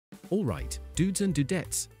Alright, dudes and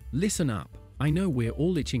dudettes, listen up. I know we're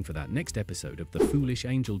all itching for that next episode of The Foolish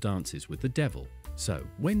Angel Dances with the Devil. So,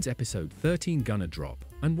 when's episode 13 gonna drop,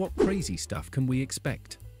 and what crazy stuff can we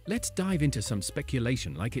expect? Let's dive into some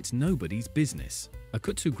speculation like it's nobody's business.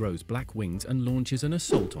 Akutsu grows black wings and launches an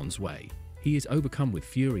assault on Zwei. He is overcome with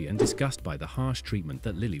fury and disgust by the harsh treatment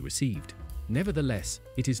that Lily received. Nevertheless,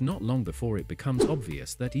 it is not long before it becomes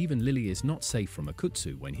obvious that even Lily is not safe from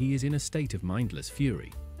Akutsu when he is in a state of mindless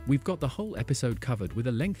fury. We've got the whole episode covered with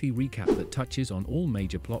a lengthy recap that touches on all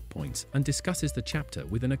major plot points and discusses the chapter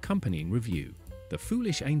with an accompanying review. The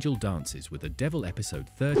Foolish Angel Dances with the Devil episode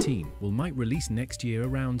 13 might release next year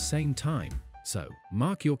around same time. So,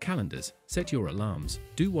 mark your calendars, set your alarms,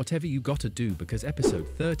 do whatever you gotta do because episode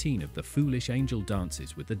 13 of The Foolish Angel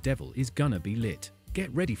Dances with the Devil is gonna be lit.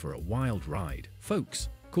 Get ready for a wild ride, folks,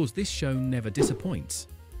 cause this show never disappoints.